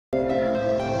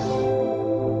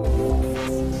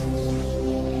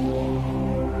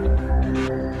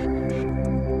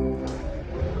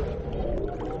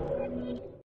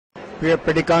We have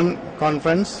Pedicon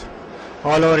conference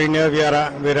all over India. We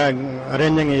are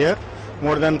arranging here.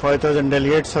 More than 5,000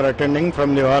 delegates are attending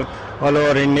from all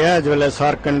over India as well as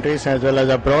SAARC countries as well as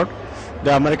abroad.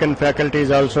 The American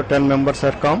faculties also 10 members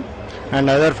are come, and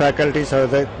other faculties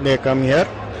they come here.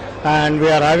 And we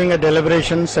are having a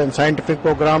deliberations and scientific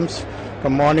programs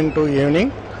from morning to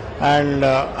evening, and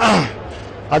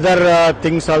other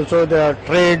things also, the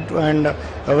trade and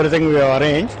everything we have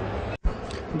arranged.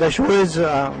 The show is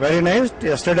very nice.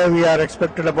 Yesterday we are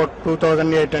expected about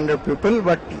 2,800 people,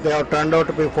 but they have turned out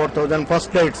to be 4,000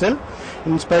 first day itself.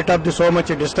 In spite of so much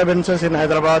disturbances in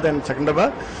Hyderabad and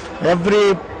Secunderabad,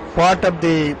 every part of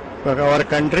our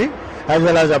country as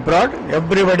well as abroad,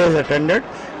 everybody has attended.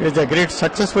 It is a great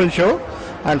successful show,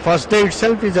 and first day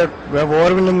itself is we have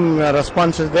overwhelming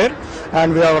responses there,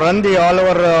 and we have run all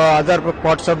over other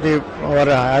parts of our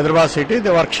Hyderabad city,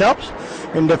 the workshops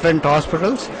in different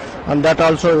hospitals, and that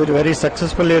also is very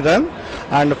successfully run.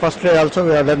 And first day also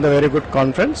we have done the very good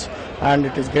conference, and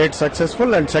it is great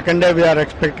successful. And second day we are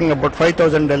expecting about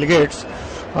 5,000 delegates.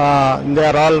 They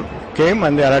are all came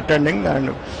and they are attending,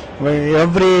 and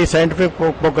every scientific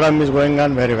program is going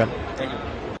on very well.